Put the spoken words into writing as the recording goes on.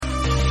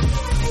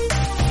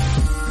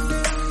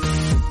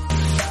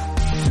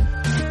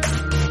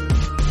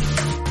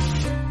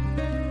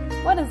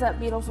up,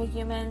 beautiful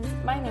humans?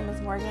 My name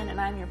is Morgan, and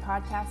I'm your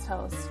podcast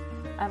host.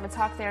 I'm a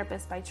talk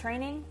therapist by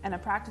training and a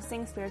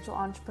practicing spiritual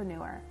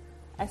entrepreneur.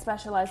 I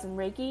specialize in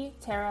Reiki,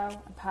 tarot,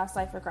 and past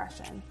life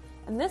regression.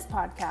 In this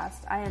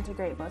podcast, I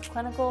integrate both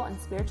clinical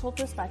and spiritual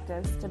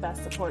perspectives to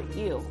best support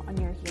you on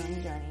your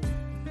healing journey.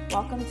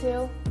 Welcome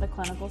to The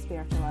Clinical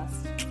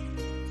Spiritualist.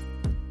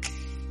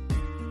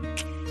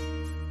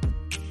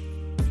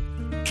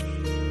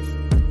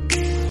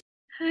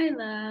 Hi,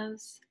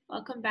 loves.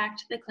 Welcome back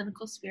to The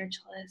Clinical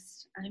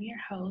Spiritualist. I'm your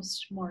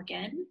host,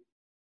 Morgan.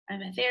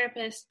 I'm a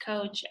therapist,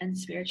 coach, and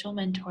spiritual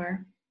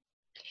mentor.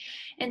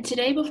 And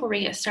today, before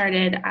we get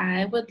started,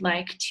 I would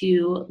like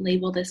to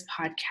label this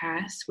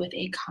podcast with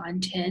a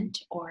content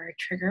or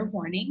trigger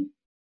warning.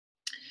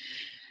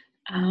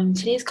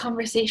 Today's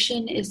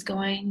conversation is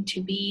going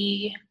to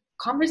be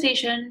a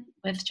conversation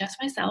with just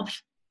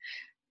myself,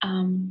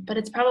 but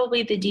it's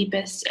probably the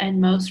deepest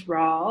and most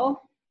raw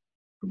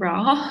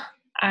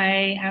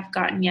I have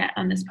gotten yet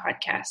on this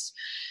podcast.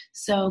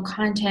 So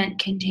content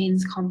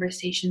contains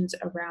conversations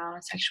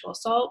around sexual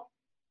assault,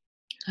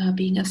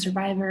 being a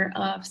survivor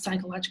of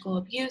psychological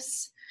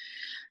abuse.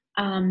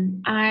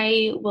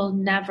 I will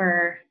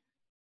never,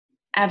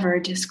 ever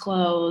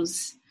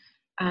disclose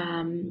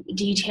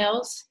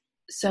details.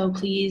 So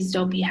please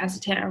don't be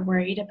hesitant or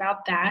worried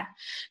about that.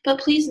 But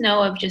please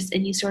know if just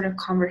any sort of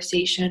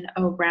conversation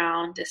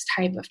around this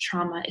type of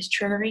trauma is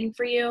triggering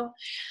for you.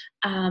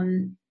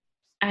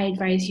 I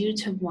advise you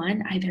to,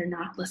 one, either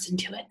not listen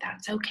to it,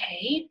 that's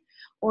okay,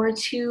 or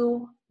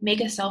to make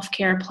a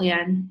self-care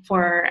plan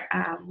for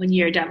when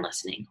you're done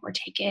listening, or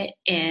take it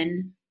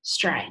in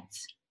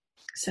strides.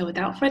 So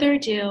without further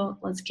ado,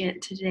 let's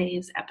get to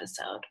today's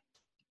episode.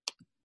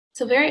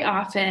 So very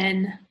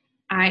often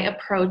I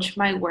approach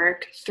my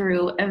work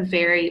through a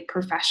very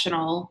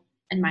professional,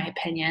 in my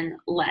opinion,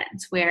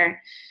 lens,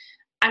 where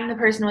I'm the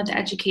person with the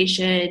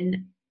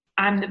education,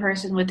 I'm the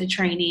person with the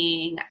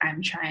training,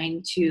 I'm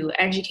trying to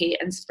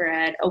educate and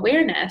spread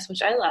awareness,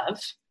 which I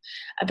love,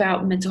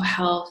 about mental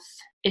health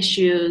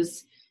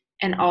issues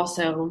and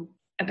also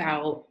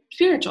about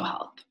spiritual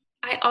health.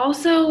 I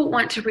also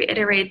want to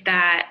reiterate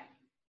that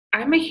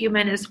I'm a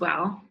human as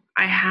well.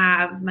 I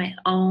have my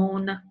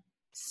own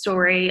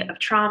story of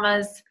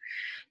traumas.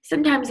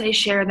 Sometimes I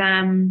share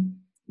them,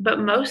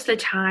 but most of the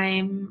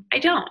time I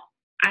don't.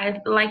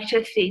 I like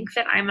to think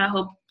that I'm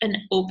an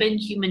open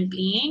human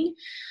being,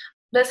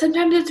 but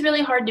sometimes it's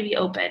really hard to be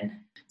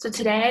open. So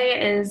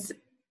today is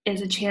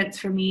a chance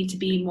for me to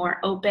be more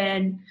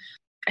open.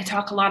 I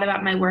talk a lot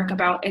about my work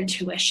about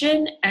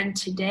intuition, and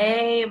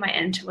today my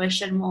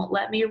intuition won't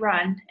let me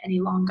run any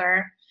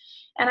longer.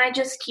 And I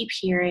just keep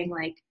hearing,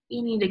 like,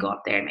 you need to go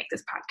up there and make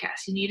this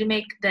podcast. You need to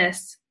make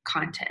this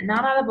content,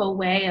 not out of a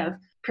way of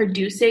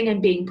producing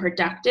and being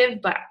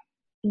productive, but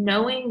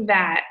knowing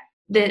that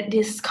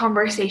this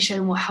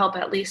conversation will help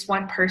at least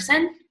one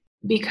person.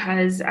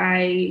 Because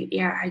I need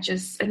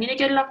to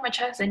get it off my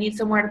chest. I need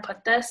somewhere to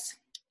put this.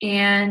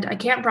 And I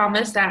can't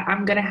promise that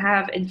I'm going to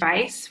have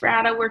advice for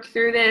how to work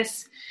through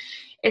this.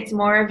 It's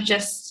more of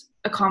just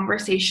a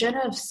conversation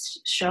of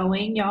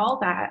showing y'all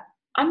that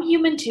I'm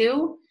human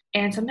too.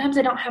 And sometimes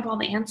I don't have all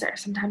the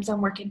answers. Sometimes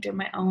I'm working through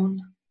my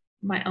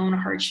own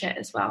hard shit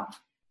as well.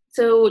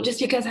 So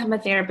just because I'm a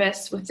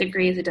therapist with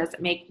degrees, it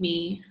doesn't make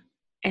me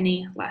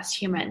any less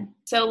human.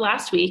 So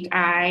last week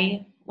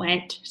I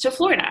went to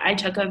Florida. I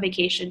took a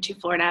vacation to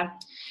Florida.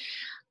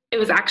 It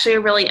was actually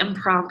a really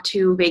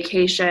impromptu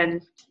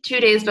vacation. 2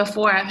 days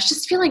before, I was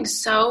just feeling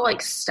so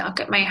stuck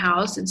at my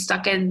house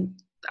and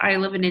I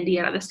live in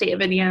Indiana, the state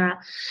of Indiana.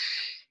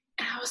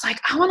 And I was like,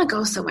 I want to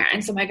go somewhere.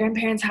 And so my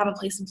grandparents have a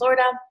place in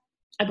Florida.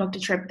 I booked a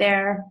trip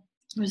there.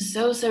 I was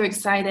so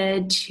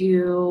excited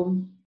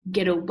to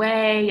get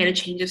away, get a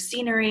change of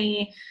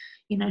scenery,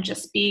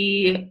 just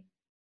be,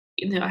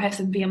 I have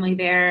some family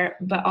there,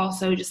 but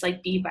also just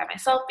be by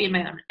myself, be in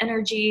my own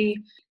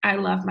energy. I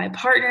love my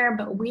partner,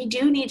 but we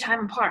do need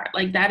time apart.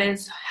 That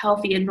is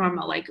healthy and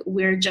normal.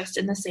 We're just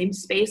in the same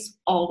space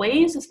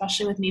always,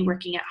 especially with me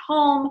working at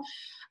home.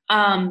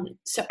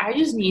 So I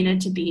just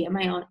needed to be in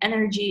my own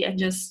energy and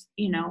just,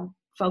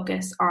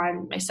 focus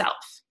on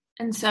myself.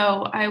 And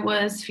so I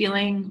was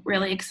feeling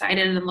really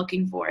excited and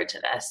looking forward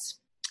to this.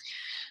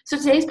 So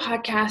today's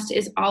podcast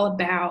is all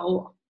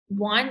about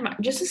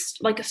just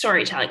a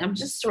storytelling. I'm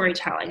just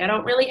storytelling. I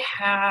don't really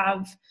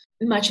have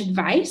much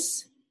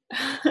advice.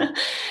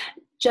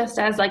 Just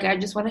as I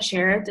just want to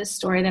share this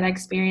story that I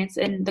experienced,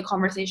 and the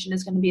conversation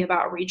is going to be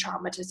about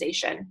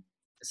re-traumatization.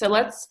 So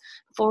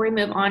before we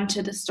move on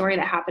to the story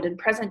that happened in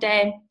present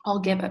day, I'll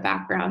give a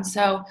background.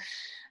 So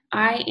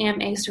I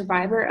am a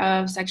survivor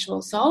of sexual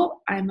assault.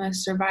 I'm a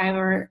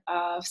survivor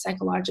of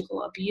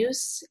psychological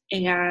abuse,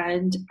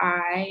 and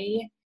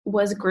I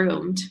was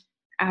groomed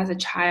as a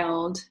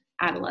child,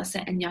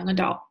 adolescent, and young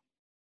adult.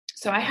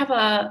 So I have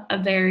a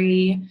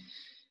very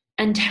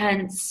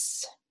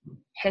intense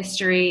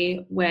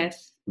history with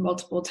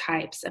multiple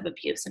types of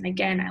abuse. And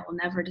again, I will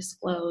never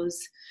disclose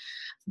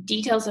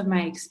details of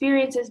my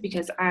experiences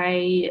because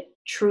I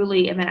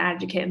truly am an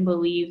advocate and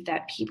believe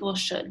that people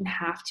shouldn't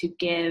have to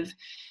give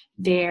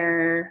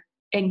their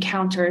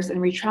encounters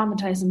and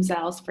re-traumatize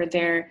themselves for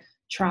their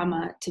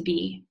trauma to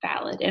be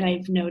valid. And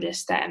I've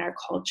noticed that in our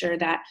culture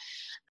that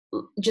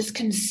just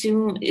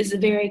consume is a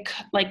very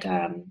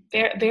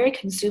very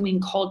consuming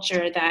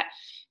culture, that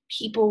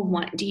people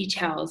want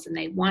details and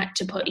they want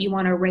to put you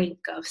on a rank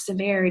of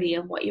severity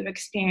of what you've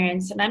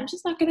experienced. And I'm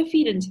just not going to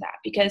feed into that,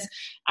 because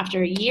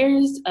after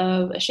years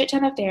of a shit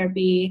ton of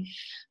therapy,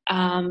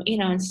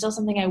 and still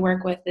something I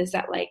work with is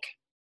that like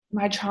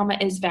my trauma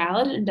is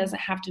valid and doesn't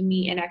have to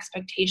meet an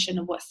expectation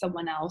of what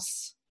someone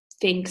else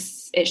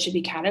thinks it should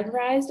be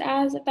categorized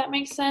as, if that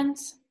makes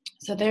sense.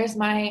 So there's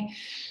my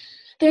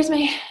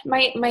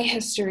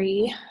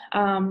history,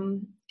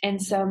 and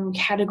some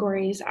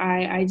categories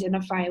I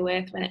identify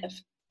with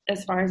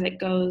as far as it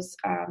goes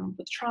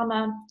with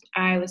trauma.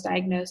 I was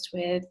diagnosed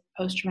with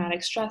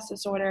post-traumatic stress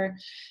disorder,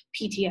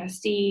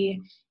 PTSD,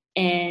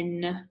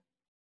 in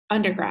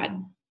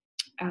undergrad.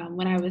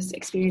 When I was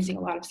experiencing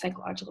a lot of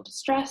psychological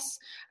distress,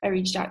 I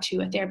reached out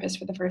to a therapist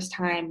for the first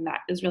time. That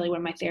is really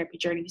when my therapy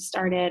journey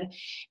started.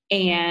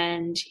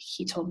 And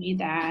he told me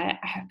that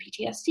I have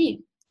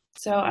PTSD.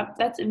 So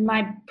that's in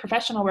my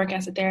professional work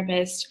as a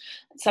therapist.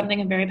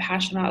 Something I'm very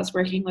passionate about is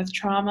working with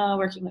trauma,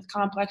 working with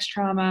complex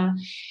trauma,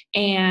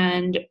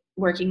 and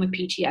working with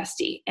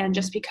PTSD. And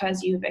just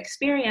because you've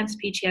experienced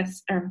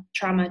PTSD or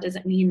trauma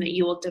doesn't mean that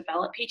you will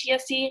develop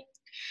PTSD.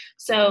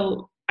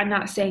 So I'm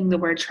not saying the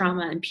word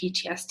trauma and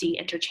PTSD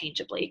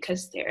interchangeably,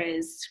 because there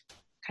is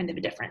kind of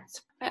a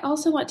difference. I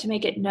also want to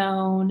make it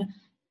known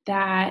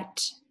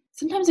that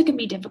sometimes it can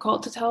be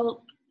difficult to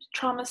tell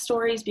trauma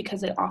stories because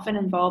they often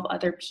involve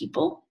other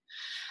people.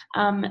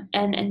 And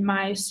in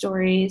my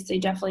stories, they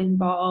definitely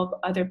involve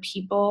other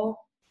people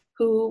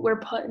who were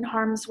put in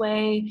harm's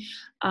way,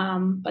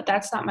 but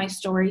that's not my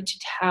story to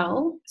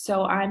tell.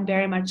 So I'm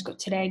very much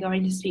today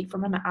going to speak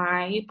from an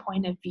I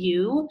point of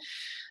view,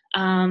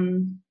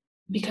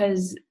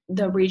 because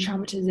the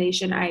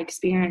re-traumatization I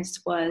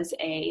experienced was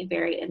a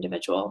very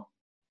individual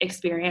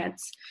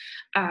experience.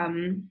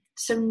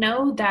 So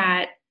know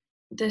that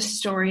this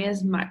story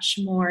is much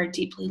more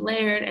deeply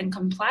layered and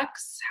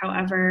complex.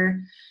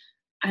 However,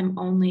 I'm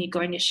only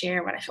going to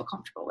share what I feel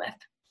comfortable with.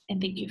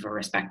 And thank you for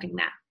respecting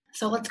that.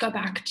 So let's go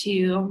back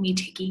to me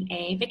taking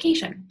a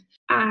vacation.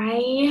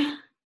 I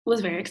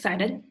was very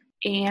excited,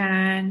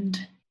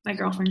 and my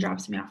girlfriend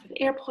drops me off at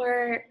the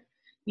airport.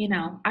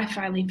 I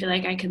finally feel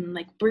like I can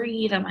like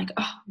breathe. I'm like,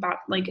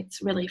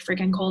 it's really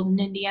freaking cold in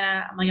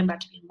Indiana. I'm about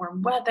to be in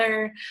warm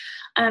weather.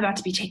 I'm about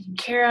to be taken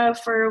care of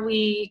for a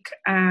week.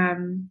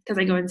 Cause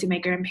I go and see my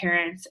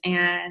grandparents,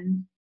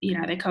 and,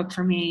 they cook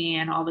for me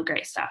and all the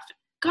great stuff.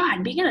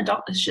 God, being an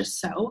adult is just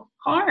so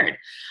hard.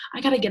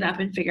 I got to get up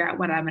and figure out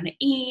what I'm going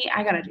to eat.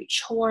 I got to do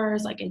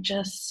chores. I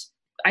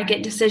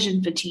get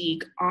decision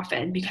fatigue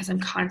often because I'm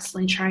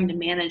constantly trying to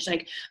manage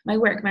like my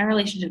work, my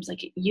relationships.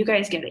 Like, you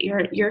guys get it.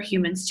 You're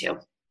humans too.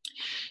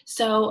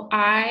 So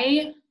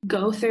I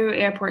go through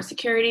airport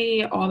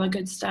security, all the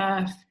good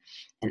stuff,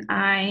 and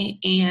I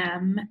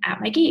am at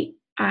my gate.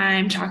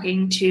 I'm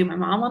talking to my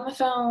mom on the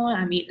phone.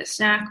 I'm eating a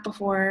snack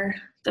before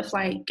the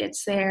flight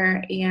gets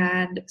there,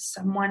 and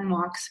someone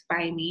walks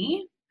by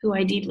me who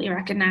I deeply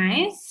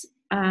recognize.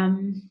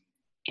 And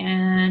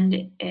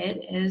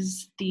it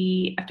is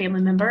a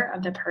family member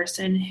of the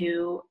person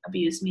who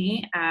abused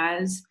me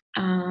as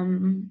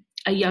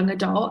a young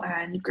adult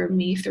and groomed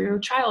me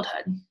through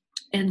childhood.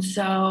 And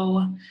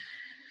so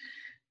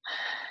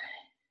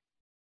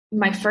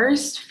my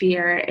first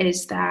fear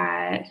is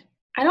that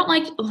I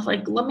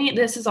don't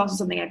this is also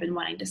something I've been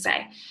wanting to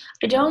say.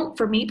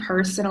 For me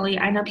personally,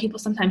 I know people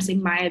sometimes say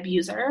my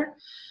abuser.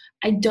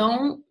 I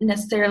don't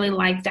necessarily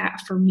like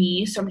that for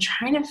me. So I'm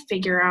trying to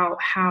figure out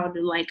how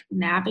to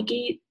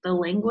navigate the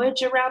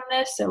language around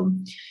this. So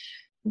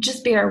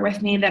just bear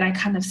with me that I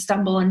kind of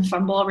stumble and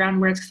fumble around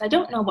words, because I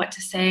don't know what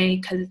to say,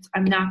 because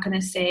I'm not going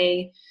to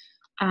say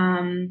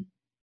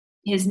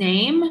his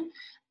name,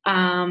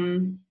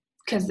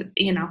 because,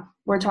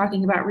 we're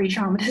talking about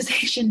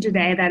re-traumatization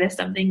today. That is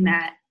something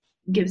that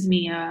gives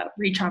me a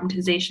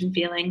re-traumatization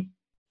feeling.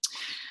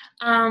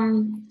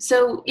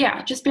 So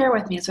yeah, just bear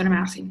with me. That's what I'm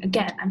asking.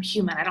 Again, I'm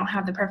human. I don't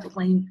have the perfect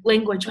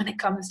language when it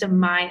comes to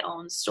my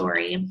own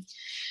story.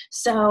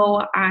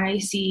 So I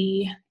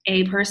see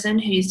a person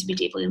who used to be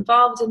deeply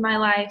involved in my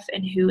life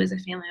and who is a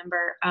family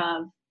member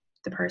of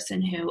the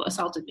person who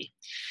assaulted me.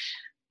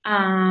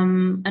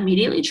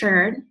 Immediately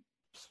triggered,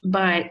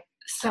 but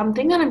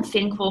something that I'm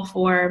thankful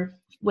for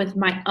with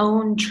my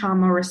own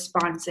trauma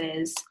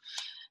responses.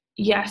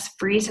 Yes,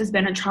 freeze has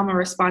been a trauma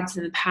response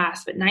in the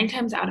past, but 9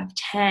 times out of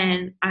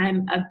 10,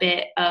 I'm a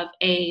bit of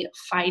a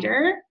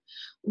fighter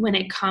when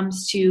it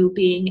comes to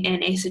being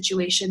in a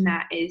situation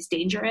that is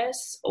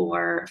dangerous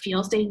or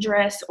feels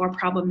dangerous or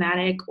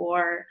problematic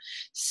or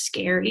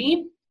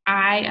scary.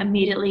 I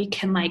immediately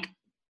can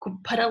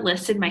put a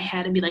list in my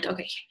head and be like,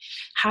 okay,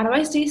 how do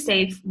I stay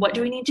safe? What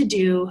do we need to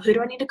do? Who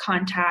do I need to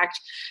contact?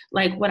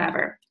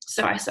 Whatever.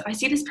 So I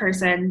see this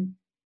person,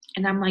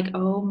 and I'm like,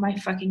 oh my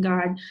fucking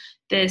God,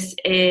 this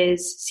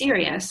is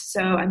serious. So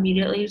I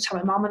immediately tell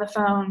my mom on the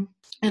phone,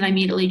 and I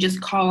immediately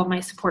just call my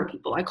support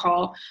people. I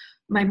call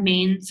my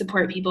main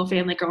support people,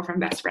 family,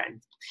 girlfriend, best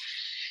friend.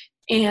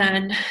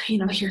 And,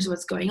 here's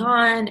what's going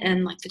on.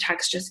 And like the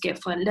texts just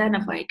get flooded in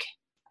of like,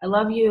 I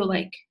love you.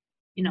 Like,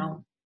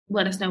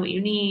 let us know what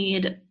you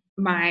need.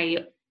 My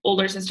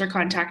older sister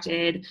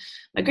contacted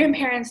my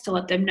grandparents to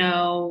let them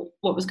know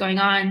what was going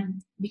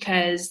on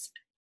because,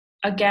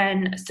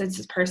 again, since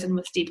this person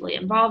was deeply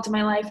involved in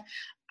my life,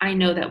 I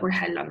know that we're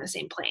headed on the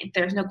same plane.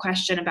 There's no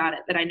question about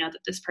it that I know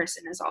that this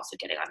person is also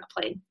getting on the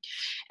plane.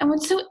 And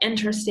what's so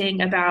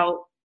interesting about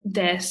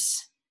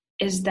this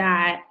is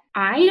that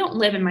I don't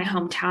live in my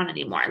hometown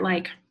anymore.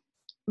 Like,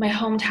 my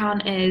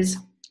hometown is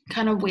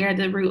kind of where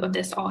the root of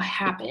this all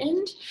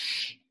happened.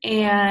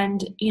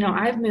 And,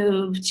 I've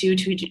moved to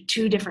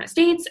two different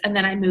states, and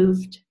then I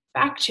moved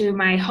back to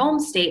my home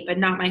state, but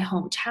not my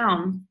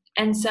hometown.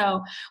 And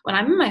so when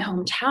I'm in my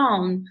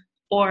hometown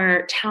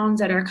or towns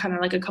that are kind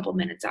of like a couple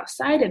minutes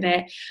outside of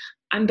it,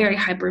 I'm very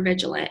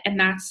hypervigilant. And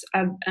that's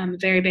a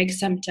very big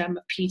symptom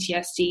of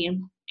PTSD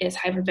is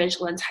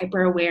hypervigilance,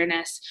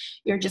 hyperawareness.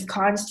 You're just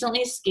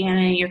constantly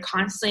scanning. You're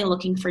constantly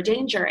looking for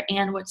danger.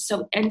 And what's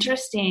so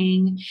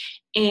interesting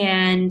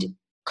and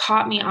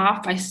caught me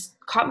off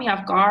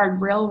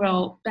guard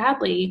real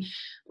badly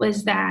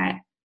was that,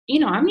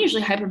 I'm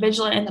usually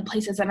hypervigilant in the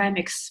places that I'm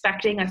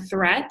expecting a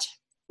threat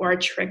or a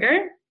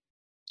trigger.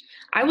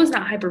 I was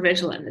not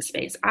hypervigilant in this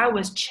space. I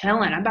was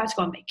chilling. I'm about to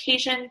go on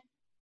vacation.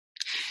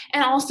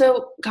 And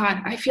also,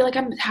 God, I feel like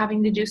I'm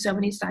having to do so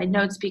many side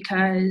notes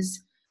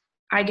because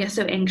I get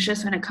so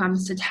anxious when it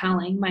comes to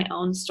telling my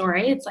own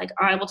story. It's like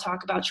I will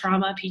talk about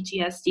trauma,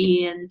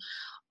 PTSD, and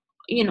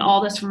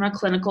all this from a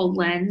clinical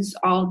lens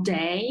all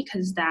day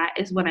because that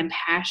is what I'm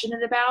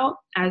passionate about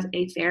as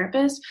a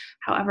therapist.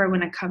 However,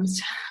 when it comes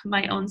to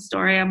my own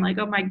story, I'm like,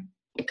 oh my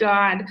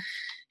God,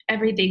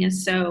 everything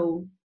is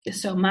so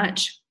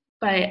much.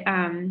 But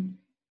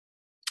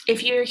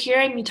if you're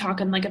hearing me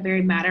talk in like a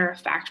very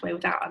matter-of-fact way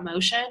without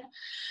emotion,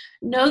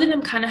 know that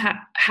I'm kind of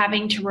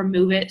having to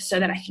remove it so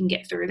that I can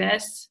get through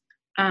this,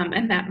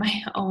 and that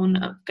my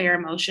own fair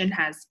emotion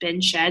has been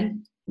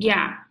shed.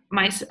 Yeah,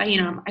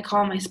 I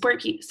call my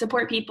support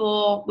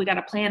people. We got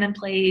a plan in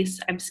place.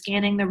 I'm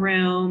scanning the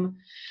room.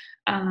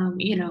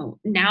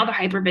 Now the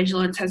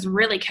hypervigilance has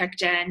really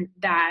kicked in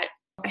that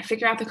I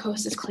figure out the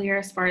coast is clear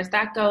as far as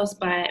that goes,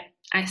 but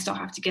I still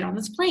have to get on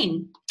this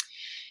plane.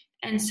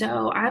 And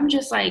so I'm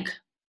just like,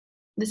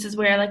 this is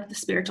where like the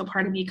spiritual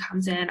part of me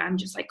comes in. I'm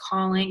just like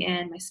calling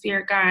in my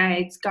spirit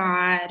guides,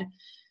 God,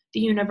 the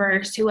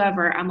universe,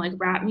 whoever. I'm like,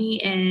 wrap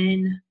me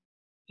in,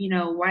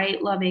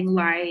 white loving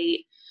light,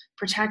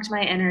 protect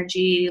my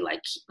energy,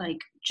 like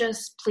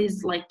just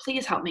please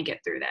help me get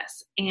through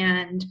this.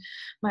 And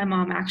my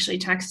mom actually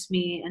texted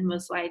me and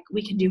was like,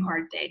 we can do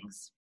hard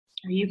things,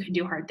 or you can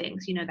do hard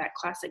things, that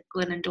classic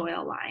Glennon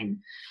Doyle line.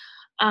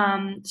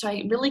 So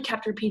I really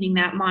kept repeating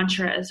that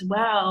mantra as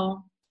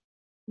well,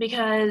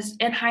 because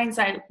in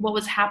hindsight, what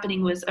was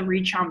happening was a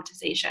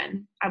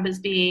re-traumatization. I was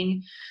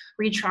being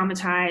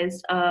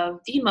re-traumatized of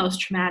the most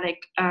traumatic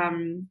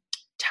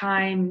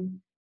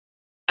time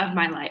of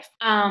my life.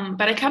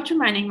 But I kept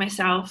reminding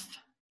myself,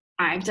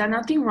 I've done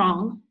nothing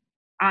wrong.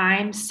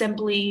 I've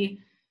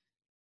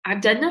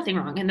done nothing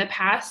wrong in the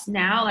past.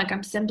 Now, like,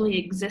 I'm simply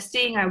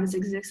existing. I was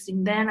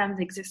existing then, I'm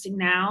existing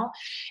now.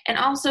 And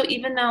also,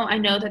 even though I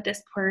know that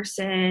this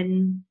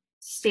person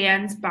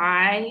stands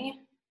by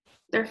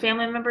their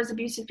family member's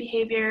abusive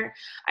behavior,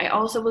 I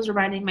also was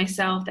reminding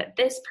myself that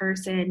this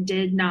person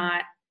did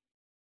not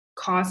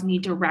cause me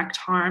direct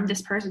harm.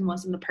 This person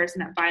wasn't the person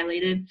that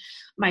violated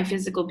my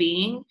physical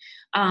being.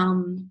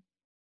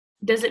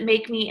 Does it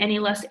make me any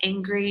less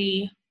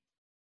angry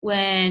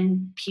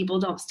when people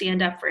don't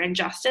stand up for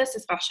injustice,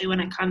 especially when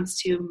it comes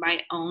to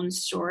my own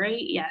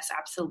story? Yes,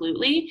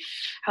 absolutely.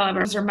 However,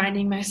 I was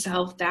reminding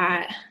myself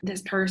that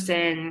this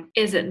person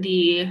isn't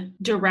the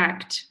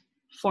direct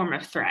form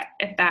of threat,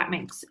 if that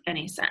makes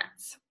any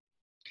sense.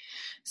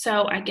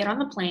 So I get on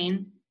the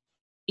plane,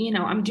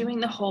 I'm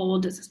doing the whole,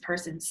 does this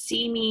person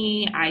see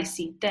me? I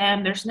see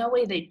them. There's no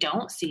way they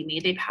don't see me.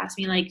 They pass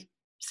me like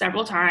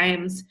several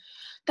times,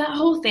 that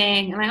whole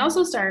thing. And I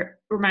also start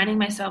reminding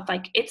myself,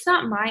 like, it's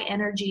not my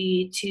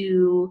energy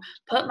to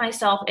put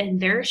myself in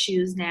their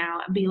shoes now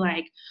and be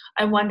like,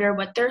 I wonder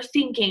what they're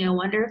thinking. I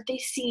wonder if they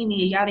see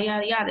me, yada,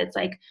 yada, yada. It's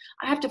like,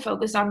 I have to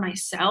focus on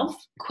myself,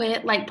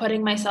 quit like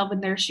putting myself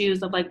in their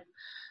shoes of like,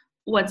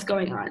 what's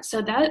going on.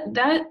 So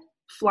that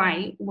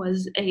flight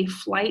was a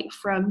flight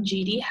from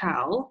GD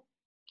Hell.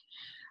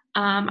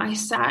 I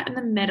sat in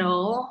the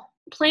middle.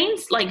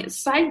 Planes, like,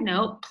 side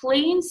note,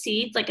 plane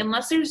seats, like,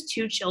 unless there's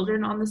two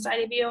children on the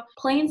side of you,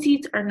 plane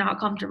seats are not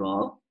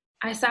comfortable.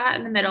 I sat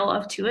in the middle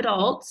of three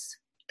adults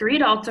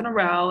in a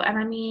row. And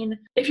I mean,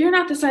 if you're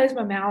not the size of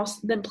a mouse,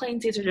 then plane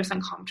seats are just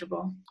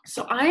uncomfortable.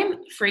 So I'm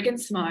freaking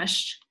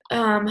smushed.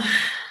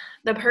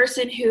 The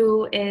person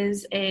who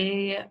is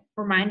a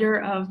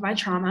reminder of my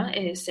trauma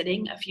is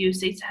sitting a few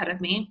seats ahead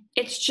of me.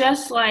 It's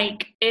just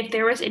like, if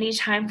there was any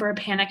time for a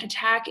panic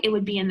attack, it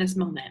would be in this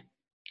moment.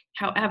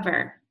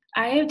 However,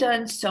 I have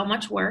done so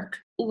much work,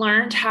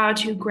 learned how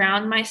to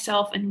ground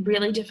myself in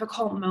really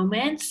difficult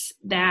moments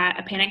that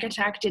a panic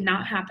attack did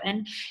not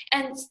happen.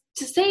 And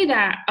to say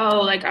that,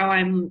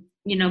 I'm,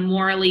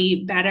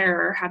 morally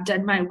better or have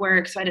done my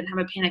work so I didn't have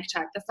a panic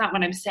attack, that's not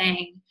what I'm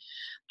saying.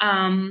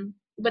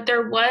 But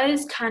there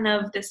was kind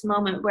of this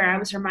moment where I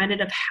was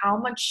reminded of how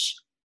much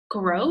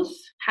growth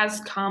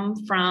has come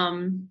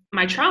from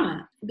my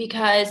trauma.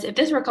 Because if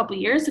this were a couple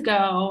years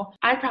ago,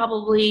 I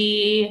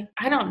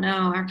don't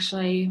know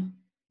actually,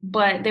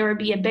 but there would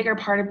be a bigger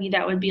part of me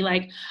that would be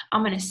like,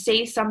 I'm going to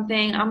say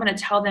something. I'm going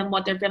to tell them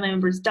what their family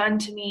member's done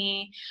to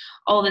me,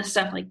 all this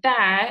stuff like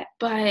that.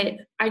 But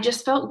I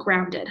just felt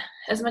grounded.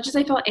 As much as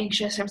I felt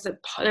anxious, there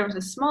was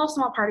a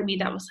small part of me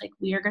that was like,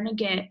 we are going to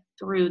get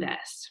through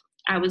this.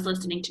 I was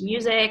listening to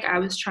music. I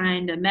was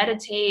trying to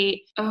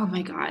meditate. Oh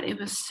my God, it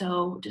was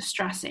so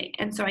distressing.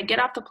 And so I get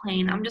off the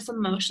plane. I'm just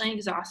emotionally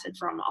exhausted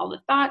from all the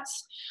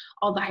thoughts,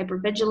 all the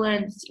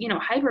hypervigilance.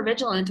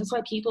 Hypervigilance is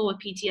why people with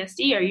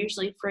PTSD are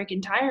usually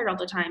freaking tired all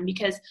the time,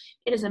 because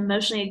it is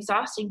emotionally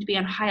exhausting to be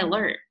on high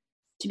alert,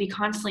 to be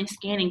constantly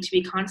scanning, to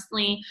be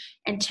constantly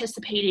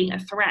anticipating a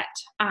threat.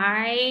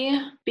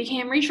 I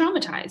became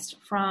re-traumatized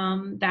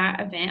from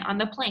that event on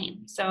the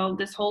plane. So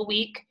this whole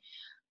week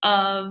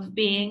of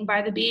being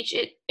by the beach,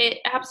 it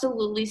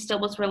absolutely still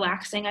was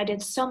relaxing. I did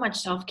so much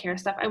self-care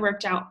stuff. I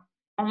worked out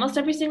almost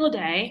every single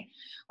day.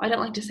 I don't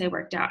like to say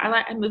worked out.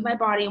 I moved my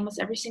body almost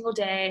every single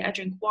day. I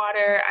drink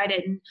water. I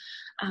didn't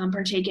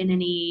partake in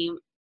any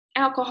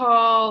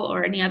alcohol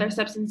or any other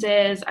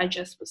substances. I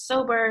just was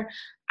sober.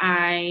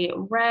 I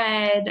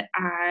read.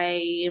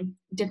 I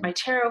did my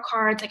tarot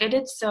cards. Like, I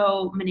did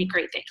so many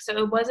great things. So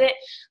it wasn't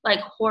like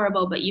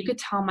horrible, but you could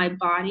tell my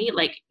body,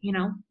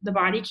 the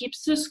body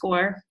keeps the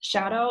score.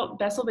 Shout out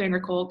Bessel van der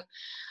Kolk.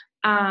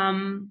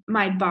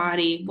 My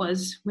body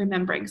was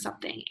remembering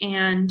something.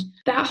 And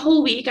that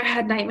whole week I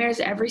had nightmares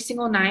every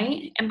single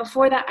night. And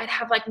before that, I'd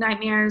have like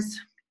nightmares,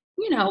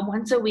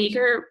 once a week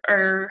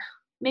or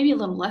maybe a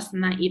little less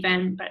than that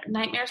even, but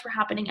nightmares were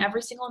happening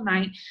every single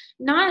night,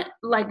 not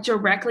like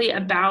directly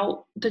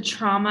about the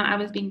trauma I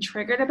was being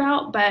triggered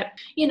about, but,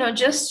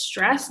 just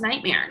stress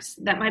nightmares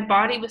that my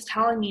body was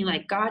telling me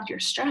like, God, you're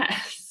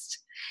stressed.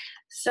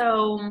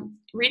 So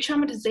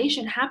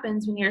re-traumatization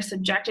happens when you're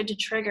subjected to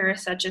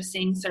triggers such as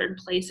seeing certain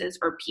places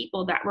or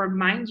people that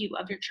remind you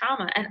of your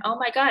trauma. And oh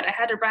my God, I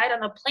had to ride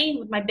on a plane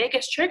with my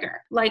biggest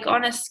trigger. Like,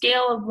 on a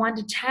scale of 1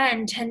 to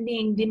 10, 10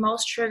 being the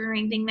most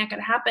triggering thing that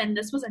could happen,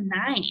 this was a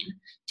 9.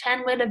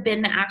 10 would have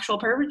been the actual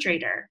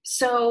perpetrator.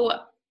 So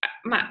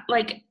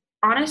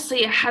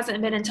honestly, it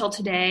hasn't been until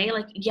today.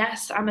 Like,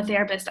 yes, I'm a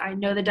therapist. I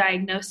know the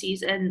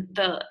diagnoses and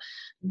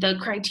the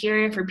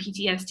criteria for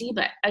PTSD.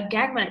 But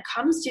again, when it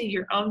comes to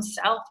your own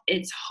self,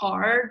 it's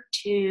hard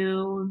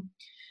to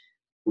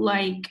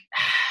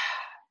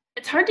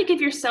it's hard to give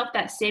yourself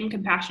that same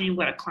compassion you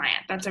would a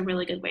client. That's a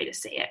really good way to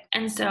say it.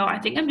 And so I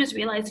think I'm just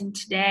realizing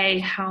today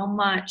how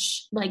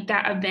much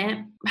that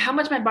event, how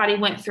much my body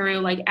went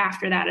through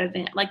after that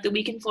event. Like, the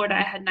week in Florida,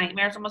 I had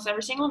nightmares almost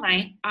every single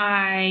night.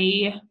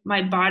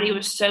 My body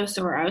was so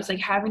sore. I was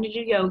having to do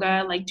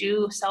yoga,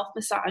 do self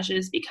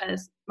massages,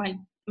 because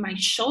my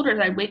shoulders,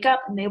 I'd wake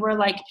up and they were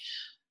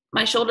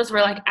my shoulders were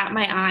at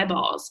my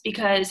eyeballs,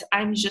 because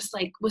I'm just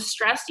was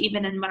stressed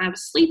even when I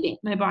was sleeping.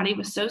 My body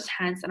was so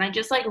tense, and I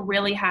just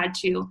really had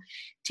to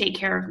take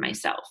care of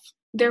myself.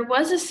 There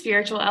was a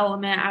spiritual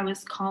element I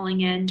was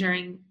calling in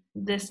during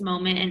this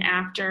moment and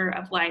after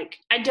of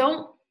I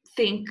don't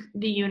think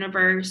the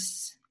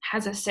universe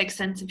has a sick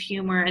sense of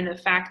humor, and the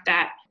fact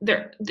that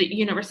the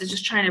universe is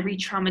just trying to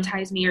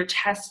re-traumatize me or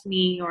test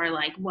me or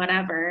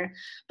whatever.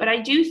 But I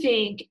do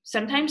think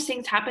sometimes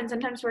things happen,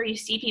 sometimes where you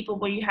see people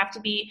where you have to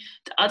be,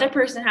 the other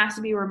person has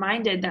to be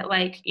reminded that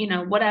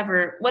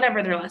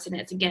whatever their lesson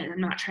is. Again, I'm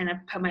not trying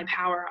to put my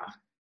power off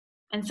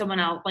and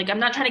someone else. I'm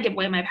not trying to give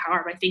away my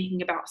power by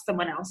thinking about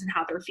someone else and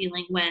how they're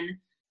feeling, when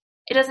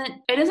it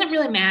doesn't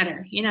really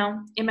matter.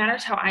 It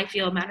matters how I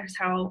feel. It matters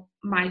how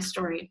my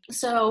story.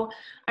 So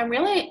I'm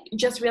really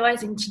just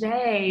realizing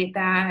today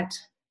that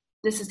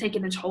this has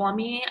taken a toll on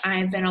me.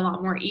 I've been a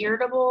lot more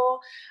irritable.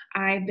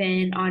 I've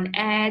been on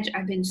edge.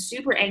 I've been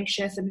super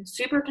anxious. I've been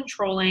super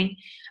controlling.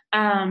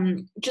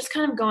 Just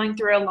kind of going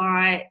through a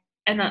lot.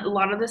 And a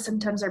lot of the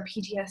symptoms are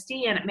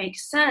PTSD, and it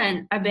makes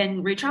sense. I've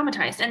been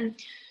re-traumatized. And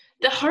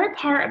the hard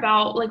part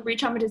about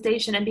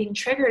re-traumatization and being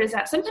triggered is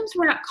that sometimes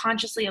we're not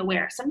consciously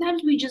aware.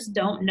 Sometimes we just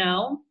don't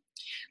know.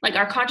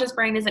 Our conscious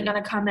brain isn't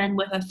going to come in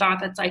with a thought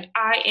that's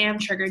I am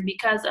triggered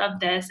because of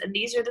this, and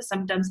these are the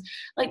symptoms.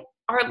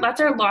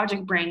 That's our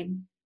logic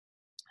brain.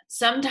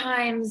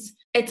 Sometimes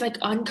it's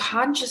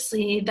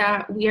unconsciously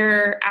that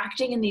we're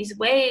acting in these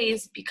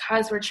ways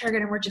because we're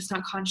triggered, and we're just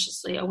not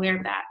consciously aware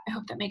of that. I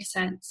hope that makes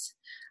sense.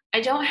 I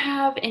don't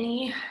have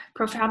any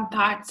profound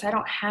thoughts. I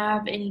don't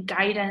have any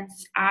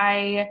guidance.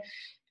 I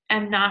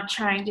am not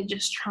trying to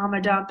just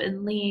trauma dump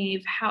and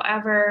leave.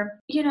 However,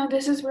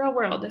 this is real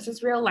world. This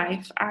is real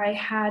life. I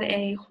had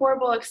a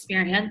horrible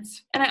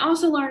experience, and I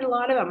also learned a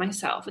lot about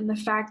myself and the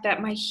fact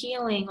that my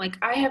healing, like,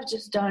 I have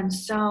just done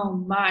so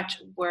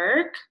much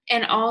work,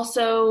 and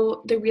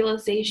also the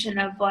realization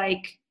of,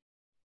 like,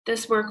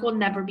 this work will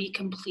never be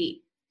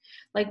complete.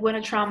 Like, when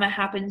a trauma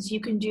happens, you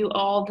can do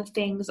all the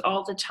things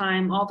all the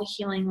time, all the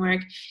healing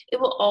work. It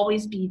will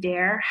always be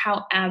there.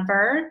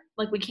 However,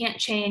 like, we can't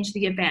change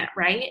the event,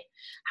 right?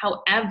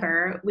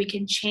 However, we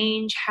can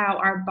change how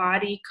our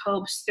body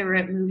copes through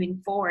it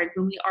moving forward.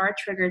 When we are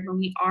triggered, when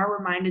we are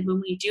reminded,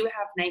 when we do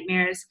have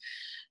nightmares,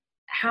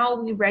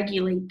 how we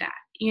regulate that.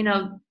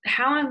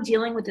 How I'm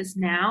dealing with this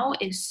now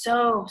is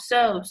so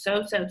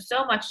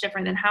much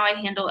different than how I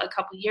handled a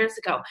couple years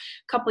ago. A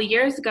couple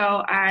years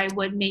ago, I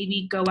would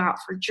maybe go out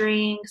for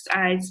drinks,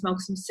 I'd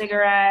smoke some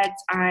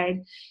cigarettes,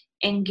 I'd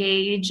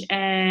engage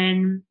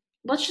in,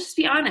 let's just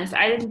be honest,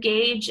 I'd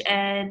engage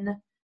in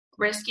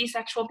risky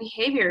sexual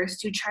behaviors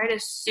to try to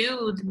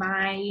soothe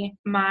my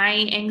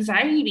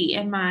anxiety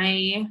and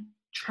my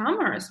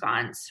trauma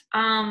response.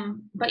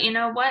 But you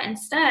know what?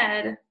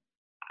 Instead,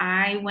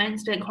 I went and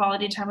spent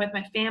quality time with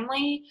my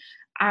family.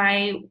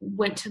 I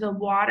went to the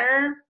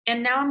water,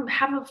 and now I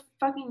have a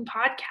fucking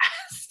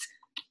podcast.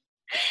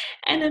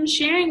 And I'm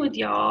sharing with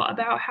y'all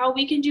about how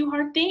we can do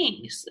hard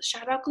things.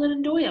 Shout out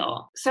Glennon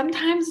Doyle.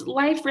 Sometimes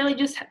life really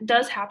just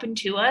does happen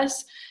to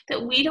us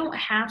that we don't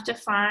have to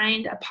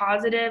find a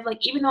positive. Like,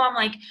 even though I'm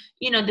like,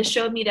 this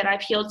showed me that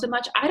I've healed so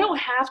much, I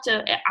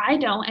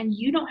don't, and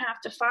you don't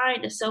have to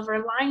find a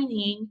silver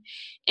lining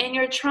in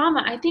your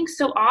trauma. I think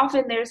so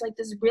often there's like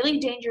this really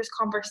dangerous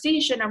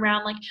conversation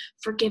around like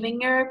forgiving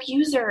your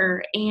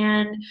abuser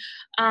and,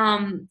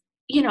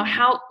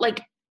 how,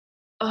 like,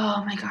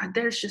 oh my God,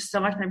 there's just so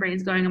much. My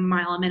brain's going a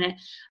mile a minute.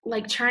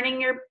 Like, turning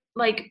your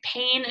like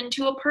pain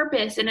into a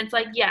purpose. And it's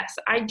like, yes,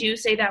 I do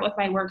say that with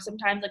my work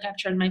sometimes. Like,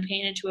 I've turned my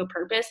pain into a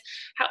purpose.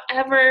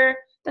 However,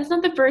 that's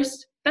not the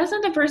first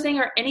thing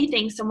or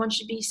anything someone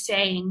should be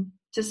saying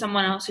to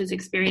someone else who's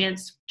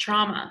experienced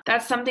trauma.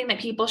 That's something that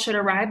people should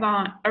arrive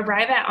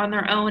at on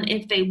their own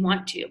if they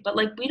want to. But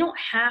like, we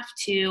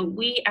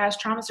as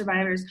trauma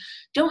survivors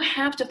don't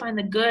have to find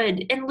the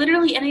good in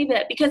literally any of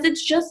it, because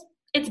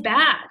it's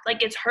bad.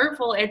 Like, it's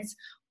hurtful. It's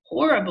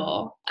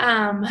horrible.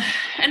 And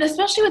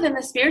especially within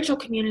the spiritual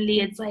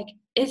community, it's like,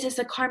 is this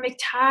a karmic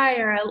tie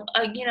or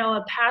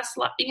a past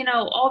life,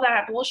 all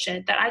that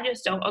bullshit that I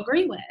just don't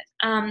agree with.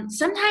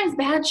 Sometimes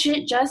bad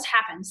shit just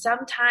happens.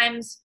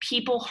 Sometimes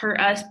people hurt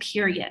us,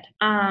 period.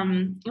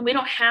 And we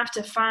don't have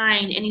to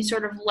find any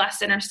sort of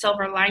lesson or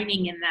silver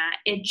lining in that.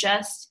 It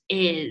just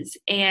is.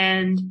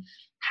 And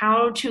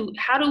how do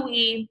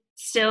we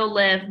still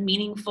live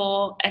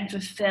meaningful and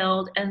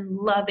fulfilled and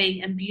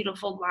loving and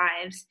beautiful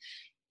lives,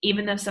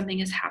 even though something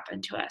has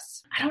happened to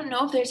us? I don't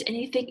know if there's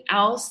anything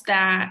else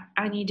that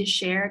I need to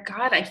share.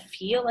 God, I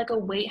feel like a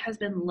weight has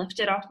been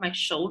lifted off my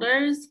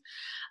shoulders.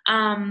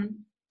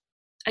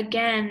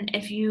 Again,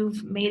 if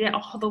you've made it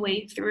all the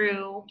way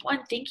through,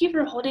 one, thank you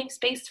for holding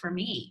space for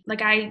me.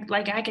 Like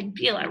I can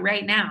feel it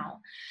right now.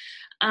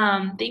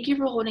 Thank you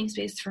for holding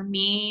space for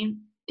me.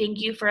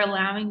 Thank you for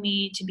allowing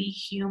me to be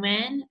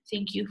human.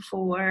 Thank you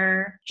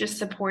for just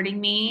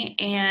supporting me.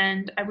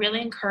 And I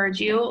really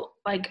encourage you,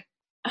 like,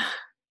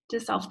 to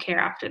self-care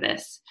after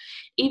this.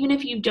 Even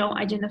if you don't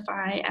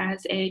identify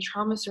as a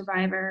trauma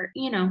survivor,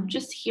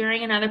 just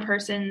hearing another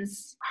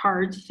person's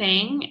hard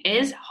thing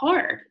is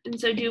hard. And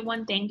so do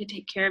one thing to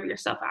take care of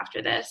yourself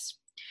after this.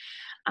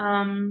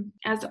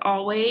 As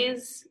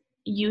always,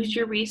 use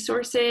your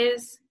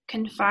resources.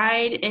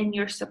 Confide in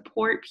your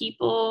support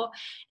people.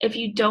 If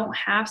you don't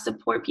have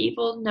support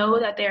people, know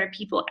that there are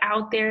people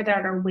out there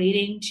that are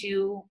waiting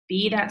to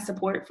be that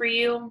support for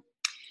you.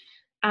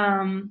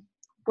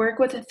 Work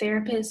with a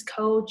therapist,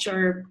 coach,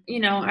 or,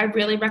 I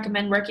really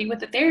recommend working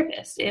with a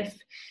therapist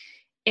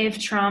if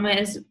trauma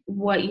is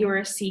what you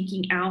are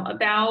seeking out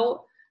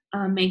about.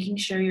 Making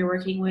sure you're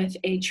working with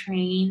a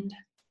trained,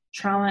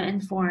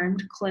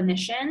 trauma-informed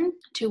clinician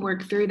to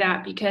work through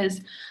that,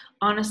 because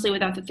honestly,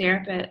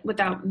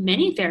 without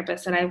many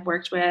therapists that I've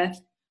worked with,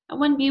 I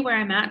wouldn't be where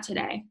I'm at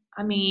today.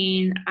 I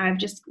mean, I've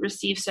just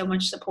received so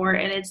much support,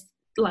 and it's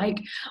like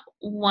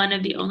one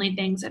of the only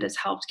things that has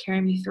helped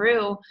carry me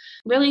through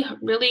really,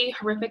 really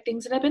horrific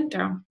things that I've been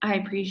through. I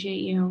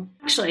appreciate you.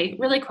 Actually,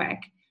 really quick,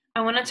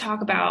 I want to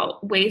talk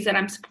about ways that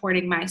I'm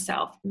supporting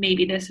myself.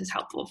 Maybe this is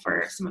helpful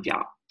for some of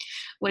y'all.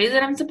 Ways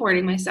that I'm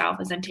supporting myself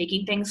is I'm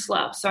taking things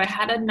slow. So I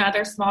had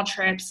another small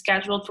trip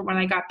scheduled for when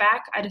I got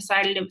back. I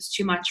decided it was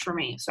too much for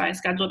me, so I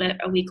scheduled it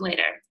a week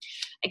later.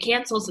 I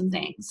canceled some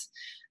things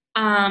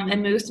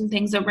and moved some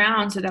things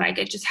around so that I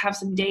could just have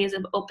some days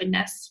of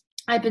openness.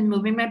 I've been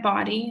moving my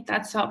body.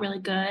 That's felt really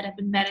good. I've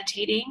been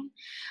meditating.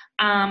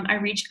 I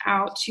reached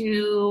out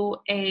to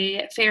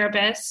a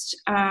therapist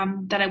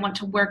that I want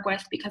to work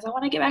with because I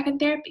want to get back in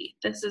therapy.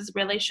 This has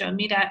really shown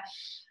me that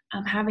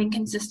having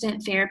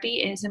consistent therapy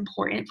is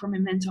important for my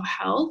mental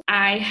health.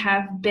 I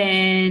have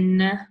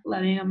been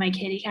loving on my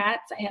kitty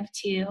cats. I have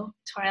two,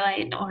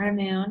 Twilight and Aura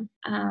Moon.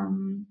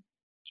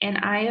 and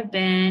I have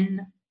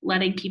been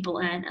letting people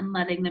in and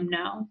letting them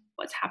know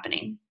what's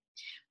happening.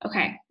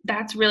 Okay,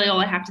 that's really all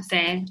I have to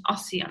say. I'll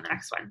see you on the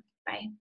next one. Bye.